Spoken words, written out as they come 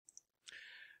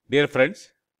Dear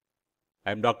friends,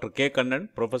 I am Dr. K. Kannan,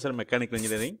 Professor Mechanical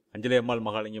Engineering, Anjali Ammal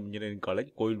Mahalingam Engineering College,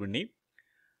 Kovilvanni.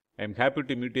 I am happy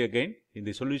to meet you again in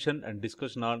the solution and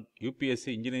discussion on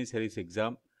UPSC Engineering Service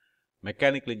Exam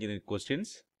Mechanical Engineering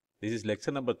questions. This is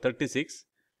lecture number 36.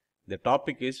 The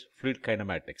topic is Fluid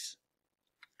Kinematics.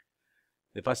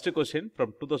 The first question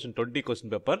from 2020 question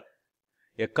paper.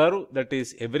 A curve that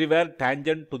is everywhere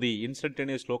tangent to the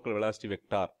instantaneous local velocity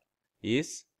vector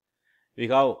is, we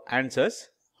have answers,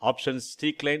 options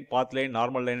streak line, path line,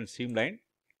 normal line and streamline.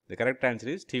 The correct answer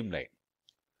is streamline.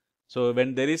 So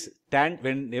when there is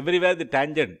when everywhere the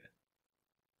tangent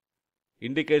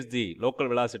indicates the local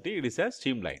velocity, it is a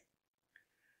streamline.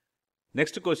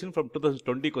 Next question from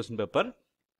 2020 question paper.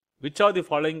 Which of the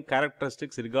following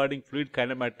characteristics regarding fluid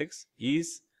kinematics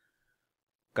is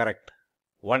correct?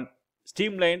 1.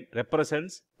 Streamline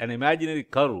represents an imaginary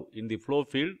curve in the flow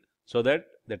field so that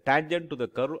the tangent to the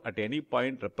curve at any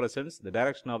point represents the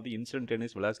direction of the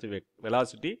instantaneous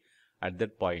velocity at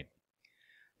that point.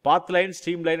 Path line,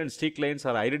 streamline and streak lines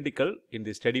are identical in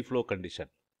the steady flow condition.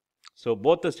 So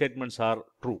both the statements are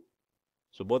true.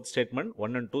 So both statement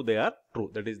 1 and 2, they are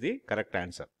true. That is the correct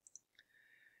answer.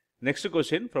 Next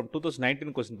question from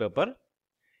 2019 question paper.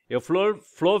 A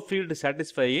flow field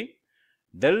satisfying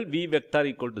del V vector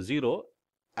equal to 0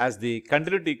 as the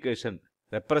continuity equation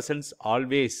represents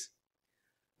always.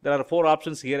 There are 4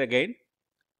 options here again.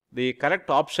 The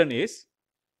correct option is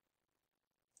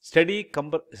steady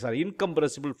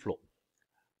incompressible flow.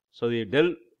 So the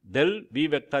del V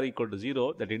vector equal to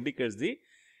 0, that indicates the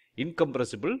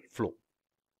incompressible flow.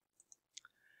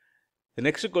 The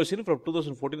next question from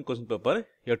 2014 question paper.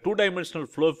 A two-dimensional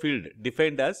flow field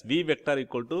defined as V vector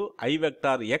equal to I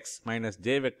vector x minus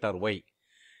j vector y.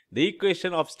 The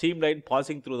equation of streamline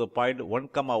passing through the point 1,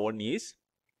 1 is,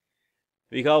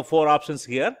 we have 4 options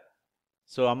here.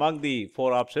 So among the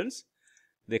 4 options,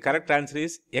 the correct answer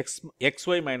is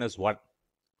xy minus 1.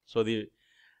 So the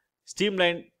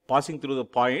streamline passing through the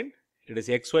point, it is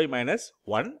xy minus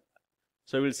 1.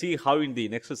 So we will see how in the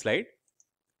next slide.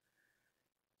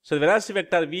 So the velocity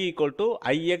vector v equal to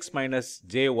ix minus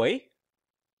jy.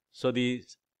 So the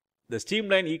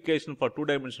streamline equation for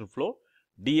two-dimensional flow,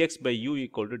 dx by u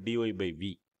equal to dy by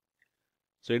v.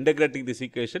 So integrating this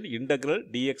equation, integral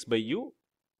dx by u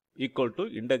equal to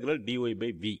integral dy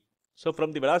by v. So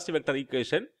from the velocity vector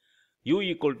equation, u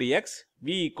equal to x,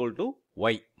 v equal to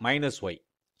y, minus y.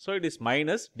 So it is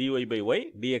minus dy by y,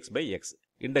 dx by x.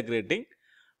 Integrating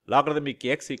logarithmic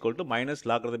x equal to minus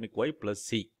logarithmic y plus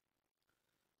c.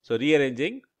 So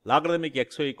rearranging logarithmic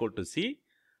xy equal to c,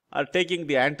 or taking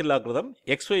the anti-logarithm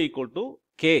xy equal to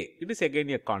k, it is again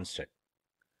a constant.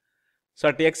 So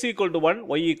at x equal to 1,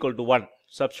 y equal to 1,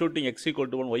 substituting x equal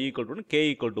to 1, y equal to 1,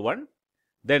 k equal to 1,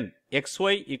 then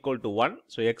xy equal to 1,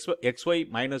 so xy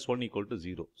minus 1 equal to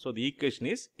 0. So the equation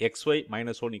is xy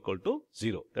minus 1 equal to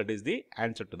 0. That is the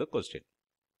answer to the question.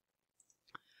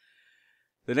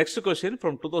 The next question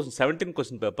from 2017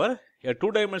 question paper. A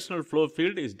two-dimensional flow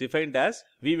field is defined as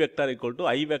V vector equal to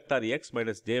I vector x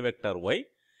minus j vector y.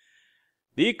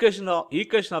 The equation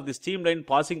of the streamline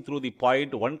passing through the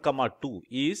point 1, 2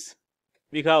 is,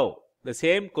 we have the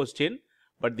same question,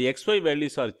 but the xy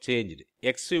values are changed.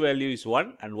 Xy value is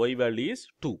 1 and y value is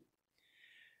 2.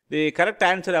 The correct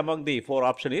answer among the 4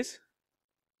 options is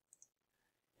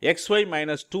xy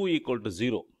minus 2 equal to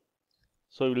 0.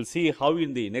 So we will see how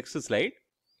in the next slide.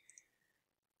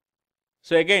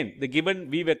 So again, the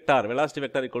given v vector, velocity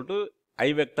vector equal to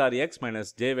I vector x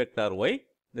minus j vector y.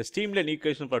 The streamline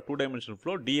equation for two-dimensional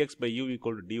flow, dx by u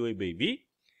equal to dy by v.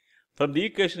 From the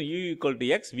equation u equal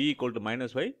to x, v equal to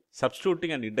minus y,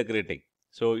 substituting and integrating.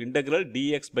 So integral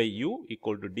dx by u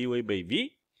equal to dy by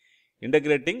v.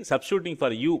 Integrating, substituting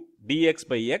for u, dx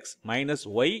by x minus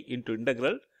y into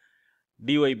integral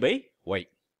dy by y.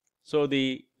 So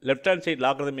the left hand side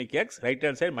logarithmic x, right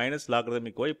hand side minus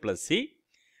logarithmic y plus c.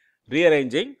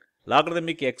 Rearranging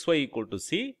logarithmic xy equal to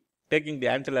c, taking the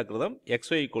anti-logarithm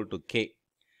xy equal to k.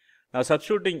 Now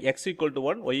substituting x equal to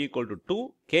 1, y equal to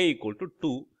 2, k equal to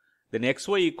 2, then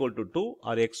xy equal to 2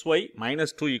 or xy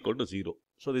minus 2 equal to 0.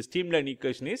 So the streamline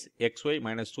equation is xy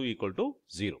minus 2 equal to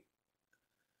 0.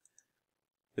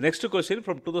 The next question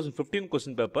from 2015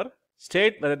 question paper.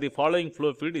 State whether the following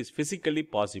flow field is physically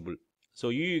possible. So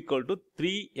u equal to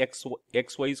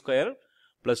 3xy square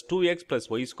plus 2x plus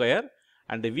y square,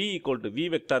 and v equal to v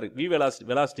vector,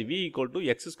 velocity v equal to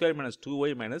x square minus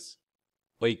 2y minus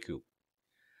y cube.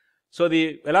 So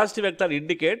the velocity vector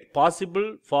indicate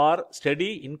possible for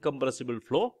steady incompressible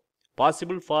flow,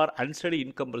 possible for unsteady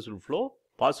incompressible flow,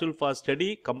 possible for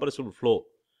steady compressible flow,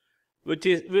 which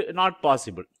is not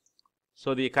possible.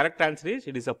 So the correct answer is,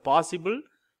 it is a possible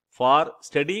for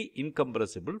steady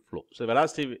incompressible flow. So,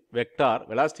 velocity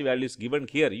value is given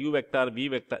here, u vector, v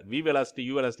velocity,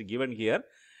 u velocity given here.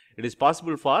 It is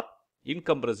possible for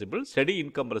steady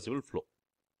incompressible flow.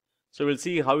 So, we will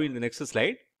see how in the next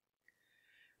slide.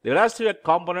 The velocity vector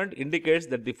component indicates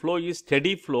that the flow is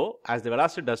steady flow as the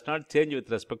velocity does not change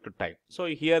with respect to time. So,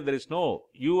 here there is no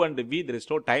u and v, there is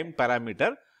no time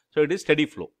parameter. So, it is steady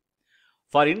flow.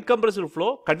 For incompressible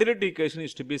flow, continuity equation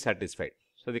is to be satisfied.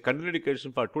 So, the continuity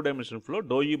equation for two-dimensional flow,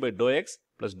 dou u by dou x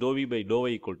plus dou v by dou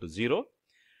y equal to 0.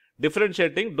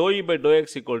 Differentiating, dou u by dou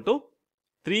x equal to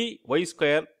 3y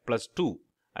square plus 2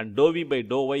 and dou v by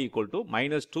dou y equal to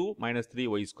minus 2 minus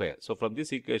 3y square. So, from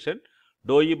this equation,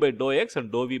 dou u by dou x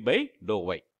and dou v by dou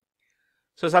y.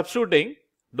 So, substituting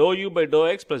dou u by dou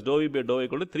x plus dou v by dou y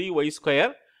equal to 3y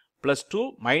square plus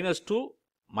 2 minus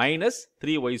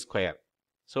 3y square.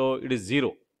 So, it is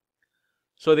 0.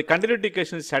 So, the continuity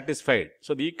equation is satisfied.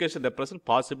 So, the equation represents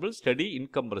possible steady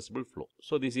incompressible flow.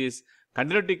 So, this is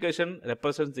continuity equation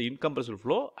represents the incompressible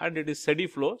flow and it is steady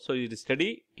flow. So, it is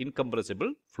steady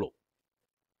incompressible flow.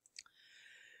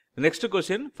 The next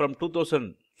question from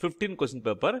 2015 question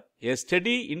paper, a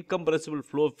steady incompressible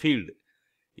flow field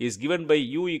is given by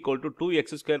u equal to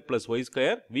 2x square plus y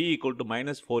square, v equal to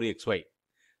minus 4xy.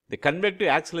 The convective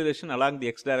acceleration along the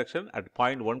x direction at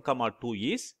point 1, 2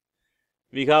 is,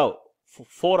 we have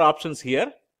 4 options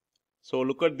here. So,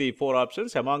 look at the 4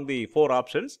 options. Among the 4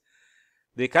 options,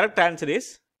 the correct answer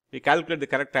is, we calculate the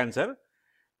correct answer.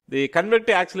 The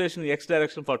convective acceleration in the x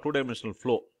direction for two-dimensional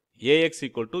flow, Ax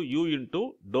equal to u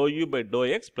into dou u by dou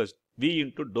x plus v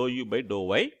into dou u by dou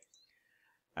y,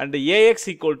 and Ax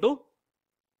equal to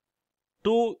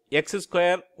 2x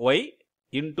square y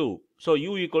into, so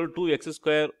u equal to 2x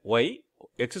square y,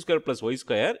 x square plus y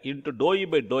square into dou u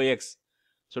by dou x.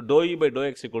 So, dou u by dou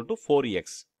x equal to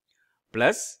 4x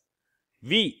plus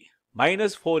v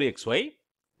minus 4xy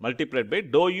multiplied by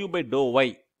dou u by dou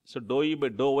y. So, dou u by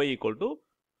dou y equal to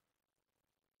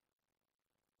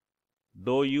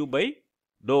dou u by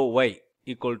dou y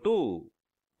equal to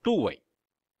 2y.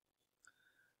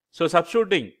 So,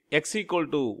 substituting x equal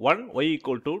to 1, y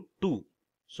equal to 2.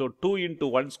 So, 2 into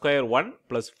 1 square 1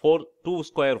 plus 4, 2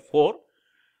 square 4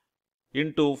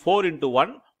 into 4 into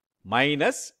 1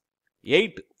 minus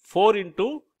 8, 4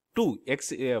 into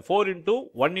 2, 4 into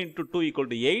 1 into 2 equal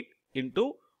to 8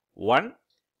 into 1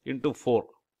 into 4.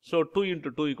 So, 2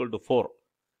 into 2 equal to 4.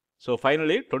 So,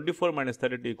 finally, 24 minus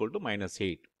 32 equal to minus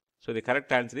 8. So, the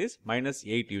correct answer is minus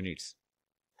 8 units.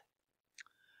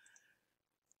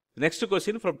 Next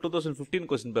question from 2015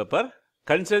 question paper.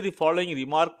 Consider the following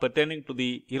remark pertaining to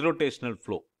the irrotational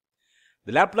flow.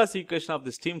 The Laplace equation of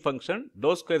the steam function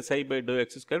dou square psi by dou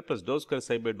x square plus dou square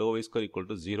psi by dou y square equal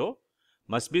to 0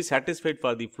 must be satisfied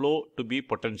for the flow to be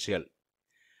potential.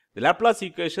 The Laplace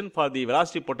equation for the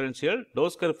velocity potential dou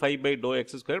square phi by dou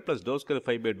x square plus dou square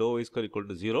phi by dou y square equal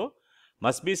to 0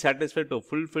 must be satisfied to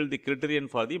fulfill the criterion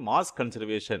for the mass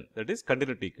conservation, that is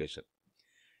continuity equation.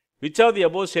 Which of the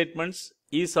above statements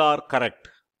is or correct?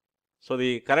 So,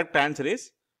 the correct answer is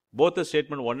both the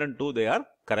statement 1 and 2 they are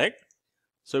correct.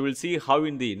 So, we will see how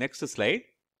in the next slide.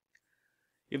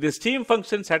 If the steam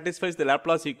function satisfies the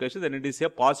Laplace equation, then it is a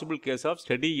possible case of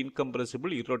steady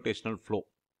incompressible irrotational flow.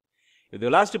 If the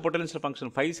velocity potential function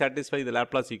phi satisfies the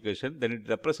Laplace equation, then it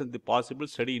represents the possible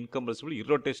steady incompressible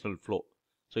irrotational flow.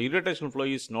 So, irrotational flow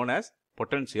is known as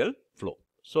potential flow.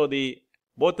 So,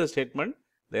 both the statement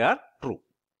they are true.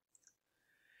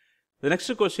 The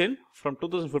next question from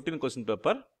 2015 question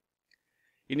paper.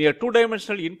 In a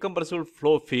two-dimensional incompressible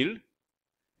flow field,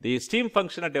 the steam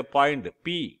function at a point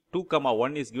P 2,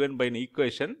 1 is given by an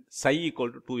equation psi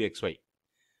equal to 2xy.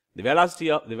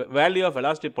 The value of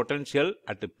velocity potential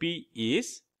at P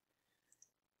is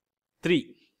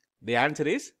 3. The answer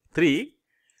is 3.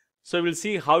 So, we will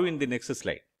see how in the next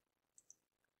slide.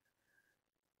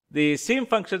 The steam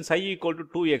function psi equal to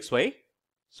 2xy.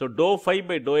 So, dou phi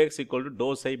by dou x equal to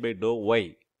dou psi by dou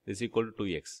y is equal to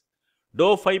 2x.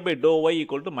 Dou phi by dou y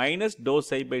equal to minus dou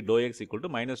psi by dou x equal to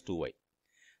minus 2y.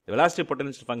 The velocity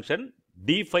potential function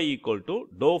d phi equal to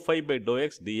dou phi by dou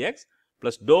x dx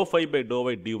plus dou phi by dou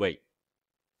y dy.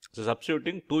 So,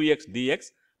 substituting 2x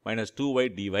dx minus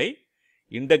 2y dy,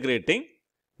 integrating,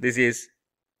 this is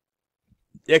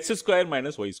x square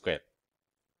minus y square,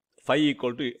 phi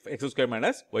equal to x square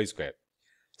minus y square.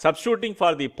 Substituting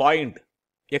for the point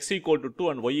x equal to 2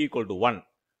 and y equal to 1.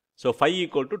 So, phi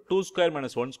equal to 2 square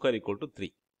minus 1 square equal to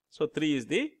 3. So, 3 is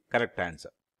the correct answer.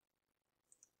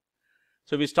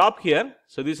 So, we stop here.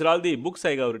 So, these are all the books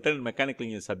I have written in mechanical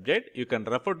engineering subject. You can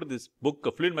refer to this book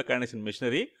Fluid Mechanics and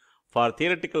Machinery for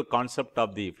theoretical concept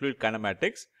of the fluid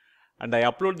kinematics, and I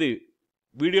upload the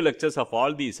video lectures of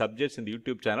all the subjects in the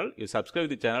YouTube channel. You subscribe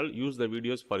to the channel, use the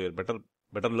videos for your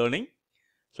better learning.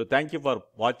 So thank you for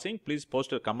watching. Please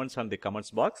post your comments on the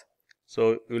comments box.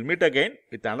 So we will meet again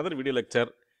with another video lecture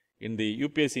in the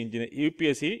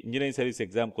UPSC Engineering Service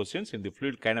Exam questions in the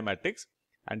fluid kinematics.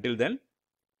 Until then,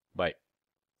 bye.